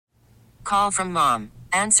Call from mom.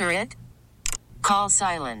 Answer it. Call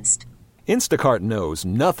silenced. Instacart knows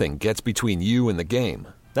nothing gets between you and the game.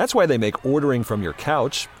 That's why they make ordering from your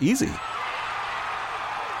couch easy.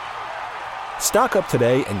 Stock up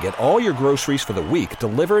today and get all your groceries for the week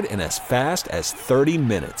delivered in as fast as 30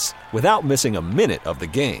 minutes without missing a minute of the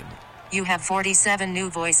game. You have 47 new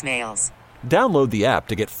voicemails. Download the app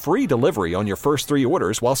to get free delivery on your first 3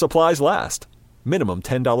 orders while supplies last. Minimum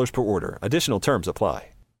 $10 per order. Additional terms apply.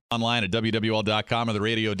 Online at WWL.com or the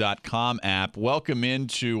radio.com app. Welcome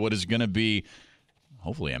into what is going to be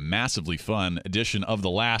hopefully a massively fun edition of The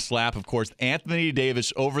Last Lap. Of course, Anthony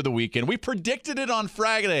Davis over the weekend. We predicted it on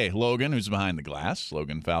Friday. Logan, who's behind the glass,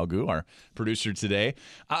 Logan Falgu, our producer today.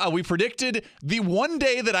 We predicted the one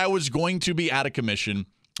day that I was going to be out of commission.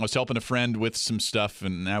 I was helping a friend with some stuff,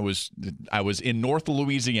 and I was in North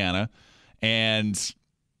Louisiana, and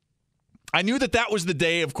I knew that was the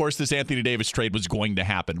day, of course, this Anthony Davis trade was going to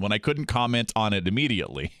happen when I couldn't comment on it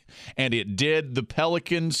immediately. And it did. The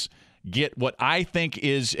Pelicans get what I think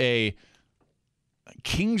is a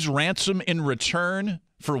king's ransom in return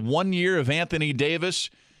for 1 year of Anthony Davis.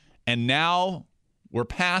 And now we're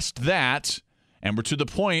past that, and we're to the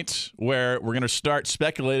point where we're going to start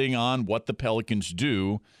speculating on what the Pelicans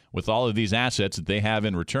do with all of these assets that they have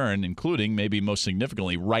in return, including, maybe most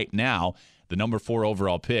significantly right now, the number 4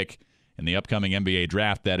 overall pick in the upcoming NBA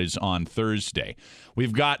draft that is on Thursday.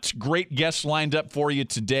 We've got great guests lined up for you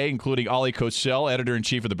today, including Ollie Cosell,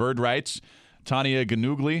 editor-in-chief of the Bird Rights, Tanya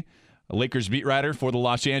Ganugli, a Lakers beat writer for the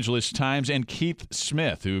Los Angeles Times, and Keith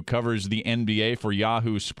Smith, who covers the NBA for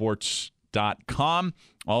YahooSports.com.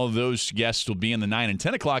 All of those guests will be in the 9 and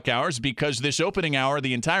 10 o'clock hours because this opening hour,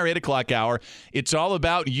 the entire 8 o'clock hour, it's all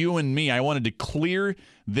about you and me. I wanted to clear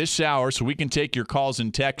this hour so we can take your calls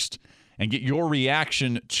and text and get your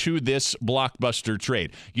reaction to this blockbuster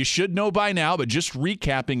trade. You should know by now, but just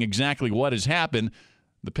recapping exactly what has happened,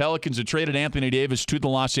 the Pelicans have traded Anthony Davis to the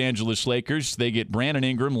Los Angeles Lakers. They get Brandon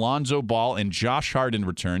Ingram, Lonzo Ball, and Josh Hart in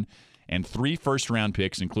return, and 3 first-round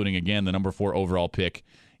picks, including, again, the number 4 overall pick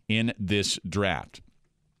in this draft.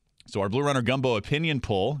 So our Blue Runner Gumbo opinion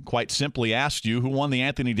poll quite simply asked you who won the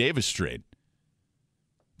Anthony Davis trade.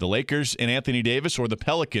 The Lakers and Anthony Davis or the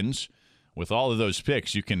Pelicans? With all of those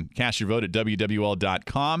picks, you can cast your vote at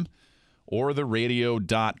WWL.com or the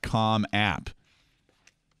radio.com app.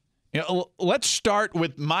 Let's start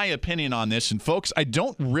with my opinion on this. And, folks, I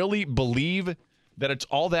don't really believe that it's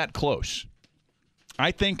all that close.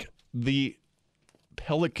 I think the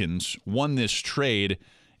Pelicans won this trade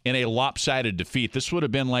in a lopsided defeat. This would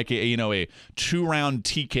have been like a 2-round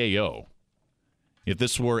TKO if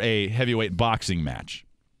this were a heavyweight boxing match.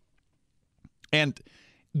 And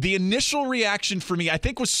the initial reaction for me, I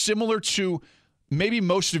think, was similar to maybe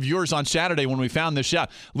most of yours on Saturday when we found this out.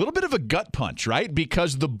 A little bit of a gut punch, right?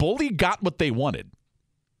 Because the bully got what they wanted.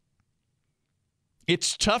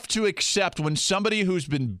 It's tough to accept when somebody who's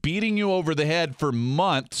been beating you over the head for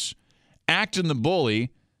months, acting the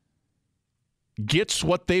bully, gets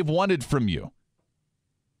what they've wanted from you.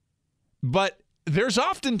 But there's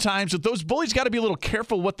often times that those bullies got to be a little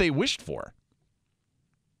careful what they wished for.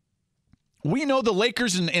 We know the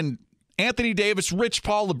Lakers and Anthony Davis, Rich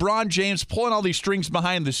Paul, LeBron James pulling all these strings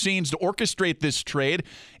behind the scenes to orchestrate this trade.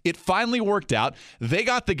 It finally worked out. They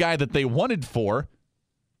got the guy that they wanted for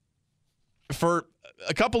a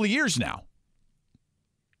couple of years now.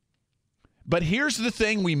 But here's the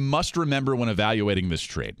thing we must remember when evaluating this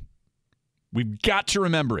trade. We've got to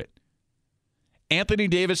remember it. Anthony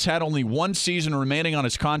Davis had only 1 season remaining on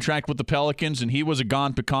his contract with the Pelicans, and he was a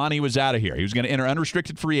gone pecan. He was out of here. He was going to enter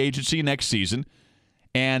unrestricted free agency next season.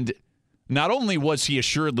 And not only was he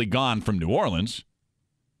assuredly gone from New Orleans,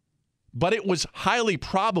 but it was highly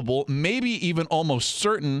probable, maybe even almost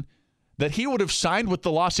certain, that he would have signed with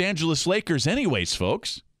the Los Angeles Lakers anyways,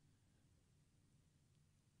 folks.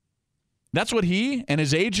 That's what he and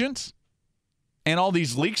his agents and all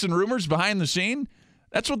these leaks and rumors behind the scene,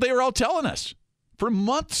 that's what they were all telling us for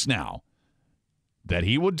months now, that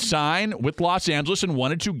he would sign with Los Angeles and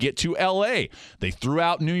wanted to get to L.A. They threw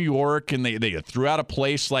out New York, and they threw out a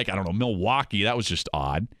place like, Milwaukee. That was just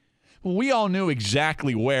odd. We all knew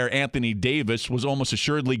exactly where Anthony Davis was almost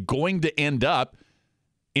assuredly going to end up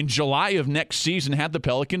in July of next season had the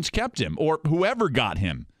Pelicans kept him, or whoever got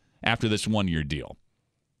him after this 1-year deal.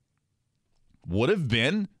 Would have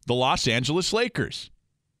been the Los Angeles Lakers.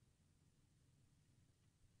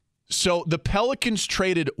 So the Pelicans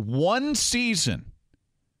traded 1 season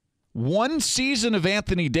of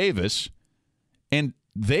Anthony Davis, and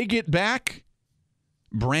they get back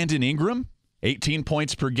Brandon Ingram, 18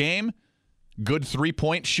 points per game, Good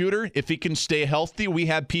three-point shooter. If he can stay healthy, we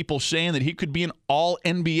have people saying that he could be an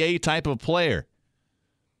all-NBA type of player.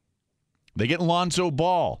 They get Lonzo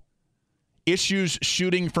Ball. Issues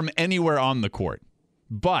shooting from anywhere on the court.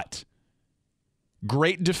 But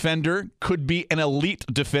great defender, could be an elite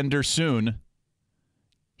defender soon.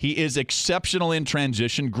 He is exceptional in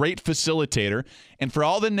transition, great facilitator. And for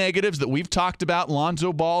all the negatives that we've talked about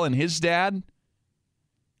Lonzo Ball and his dad,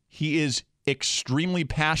 he is extremely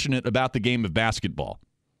passionate about the game of basketball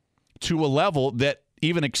to a level that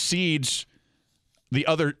even exceeds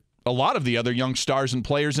a lot of the other young stars and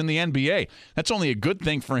players in the NBA. That's only a good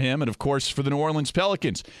thing for him and, of course, for the New Orleans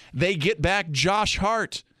Pelicans. They get back Josh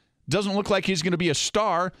Hart. Doesn't look like he's going to be a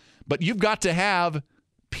star, but you've got to have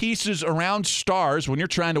pieces around stars when you're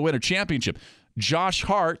trying to win a championship. Josh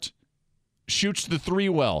Hart shoots the three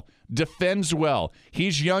well, defends well.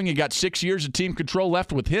 He's young. You got 6 years of team control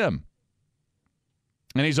left with him.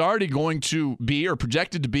 And he's already going to be, or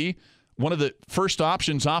projected to be, one of the first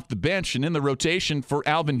options off the bench and in the rotation for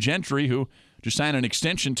Alvin Gentry, who just signed an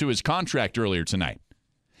extension to his contract earlier tonight.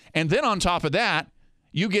 And then on top of that,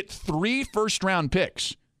 you get 3 first-round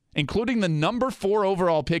picks, including the number 4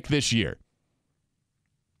 overall pick this year.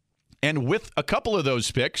 And with a couple of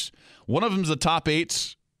those picks, one of them's a top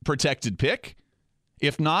 8 protected pick.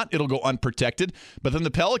 If not, it'll go unprotected. But then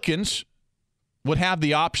the Pelicans would have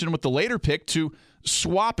the option with the later pick to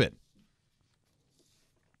swap it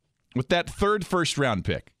with that 3rd first-round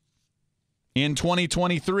pick in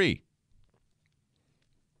 2023.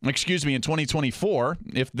 Excuse me, in 2024.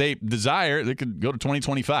 If they desire, they could go to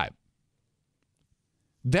 2025.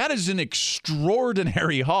 That is an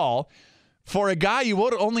extraordinary haul for a guy you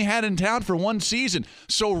would have only had in town for 1 season.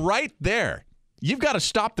 So right there, you've got to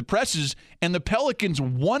stop the presses, and the Pelicans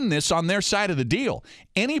won this on their side of the deal.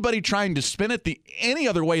 Anybody trying to spin it any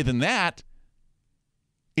other way than that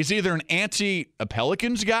is either an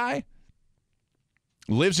anti-Pelicans guy,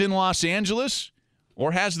 lives in Los Angeles,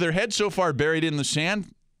 or has their head so far buried in the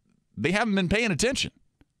sand, they haven't been paying attention.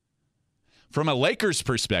 From a Lakers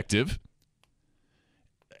perspective,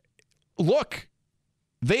 look,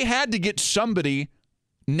 they had to get somebody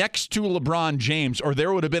next to LeBron James, or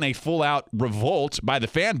there would have been a full-out revolt by the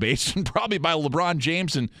fan base and probably by LeBron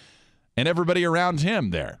James and everybody around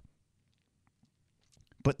him there.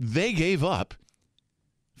 But they gave up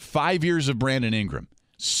 5 years of Brandon Ingram,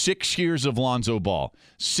 6 years of Lonzo Ball,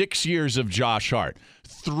 6 years of Josh Hart,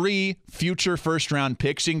 3 future first-round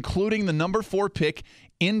picks, including the number 4 pick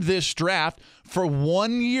in this draft for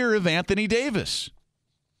 1 year of Anthony Davis.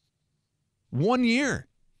 1 year.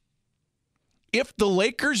 If the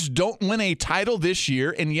Lakers don't win a title this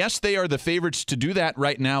year, and yes, they are the favorites to do that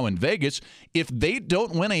right now in Vegas, if they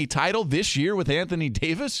don't win a title this year with Anthony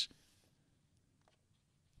Davis,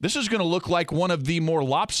 this is going to look like one of the more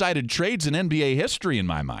lopsided trades in NBA history in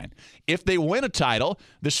my mind. If they win a title,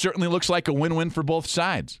 this certainly looks like a win-win for both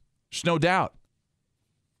sides. There's no doubt.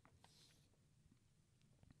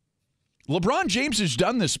 LeBron James has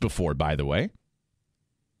done this before, by the way.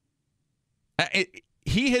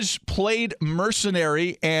 He has played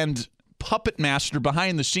mercenary and puppet master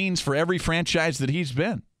behind the scenes for every franchise that he's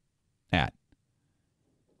been at.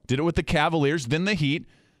 Did it with the Cavaliers, then the Heat,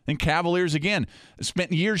 and Cavaliers again.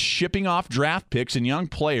 Spent years shipping off draft picks and young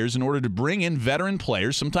players in order to bring in veteran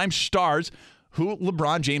players, sometimes stars, who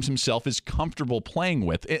LeBron James himself is comfortable playing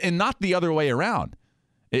with, and not the other way around.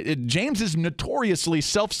 James is notoriously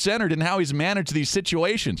self-centered in how he's managed these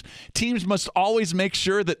situations. Teams must always make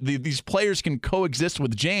sure that these players can coexist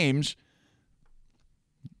with James.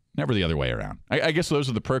 Never the other way around. I guess those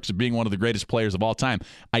are the perks of being one of the greatest players of all time.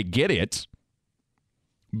 I get it.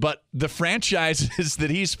 But the franchises that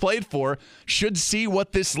he's played for should see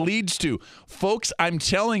what this leads to. Folks, I'm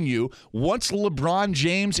telling you, once LeBron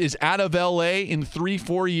James is out of L.A. in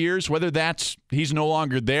 3-4 years, whether that's he's no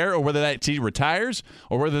longer there or whether that's he retires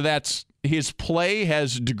or whether that's his play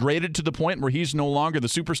has degraded to the point where he's no longer the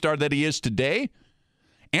superstar that he is today,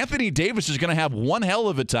 Anthony Davis is going to have one hell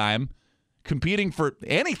of a time competing for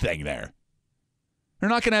anything there. They're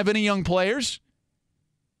not going to have any young players.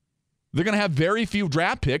 They're going to have very few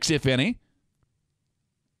draft picks, if any.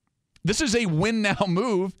 This is a win-now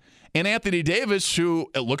move. And Anthony Davis,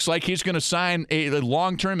 who it looks like he's going to sign a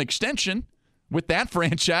long-term extension with that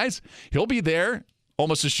franchise, he'll be there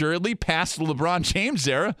almost assuredly past the LeBron James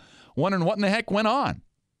era, wondering what in the heck went on.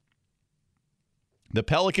 The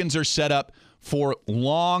Pelicans are set up for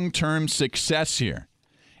long-term success here.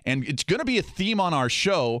 And it's going to be a theme on our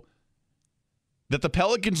show that the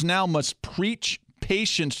Pelicans now must preach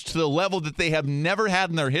patience to the level that they have never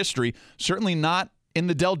had in their history, certainly not in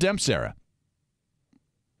the Dell Demps era.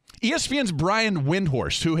 ESPN's Brian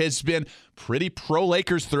Windhorst, who has been pretty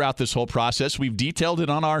pro-Lakers throughout this whole process. We've detailed it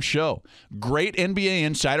on our show. Great NBA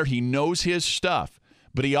insider. He knows his stuff.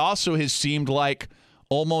 But he also has seemed like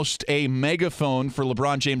almost a megaphone for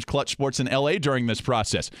LeBron James Clutch Sports in L.A. during this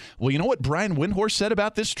process. Well, you know what Brian Windhorst said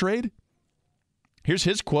about this trade? Here's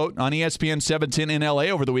his quote on ESPN 710 in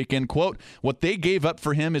L.A. over the weekend. Quote, "What they gave up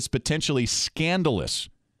for him is potentially scandalous.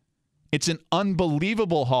 It's an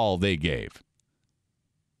unbelievable haul they gave."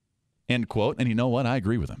 End quote. And you know what? I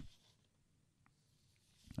agree with him.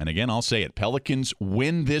 And again, I'll say it. Pelicans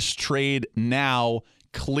win this trade now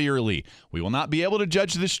clearly. We will not be able to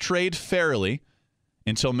judge this trade fairly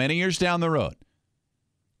until many years down the road,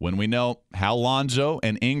 when we know how Lonzo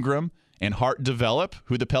and Ingram and Hart develop,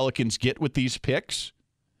 who the Pelicans get with these picks,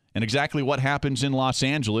 and exactly what happens in Los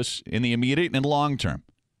Angeles in the immediate and long term.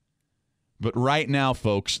 But right now,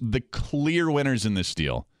 folks, the clear winners in this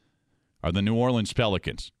deal are the New Orleans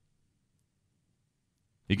Pelicans.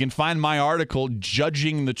 You can find my article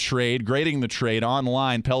judging the trade, grading the trade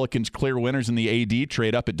online, Pelicans clear winners in the AD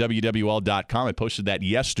trade, up at WWL.com. I posted that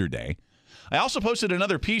yesterday. I also posted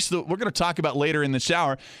another piece that we're going to talk about later in this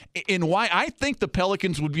hour in why I think the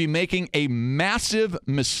Pelicans would be making a massive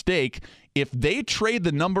mistake if they trade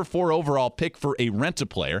the number 4 overall pick for a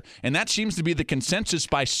rent-a-player, and that seems to be the consensus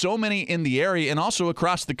by so many in the area and also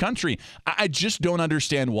across the country. I just don't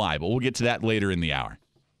understand why, but we'll get to that later in the hour.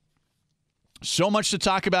 So much to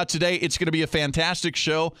talk about today. It's going to be a fantastic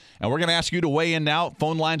show, and we're going to ask you to weigh in now.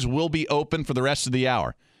 Phone lines will be open for the rest of the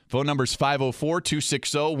hour. Phone number is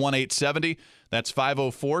 504-260-1870. That's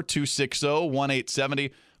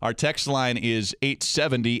 504-260-1870. Our text line is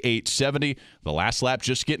 870-870. The last lap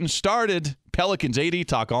just getting started. Pelicans AD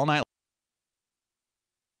talk all night.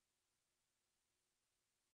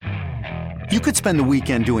 You could spend the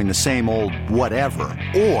weekend doing the same old whatever,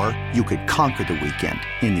 or you could conquer the weekend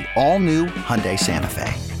in the all-new Hyundai Santa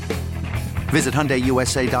Fe. Visit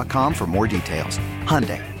HyundaiUSA.com for more details.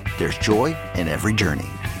 Hyundai, there's joy in every journey.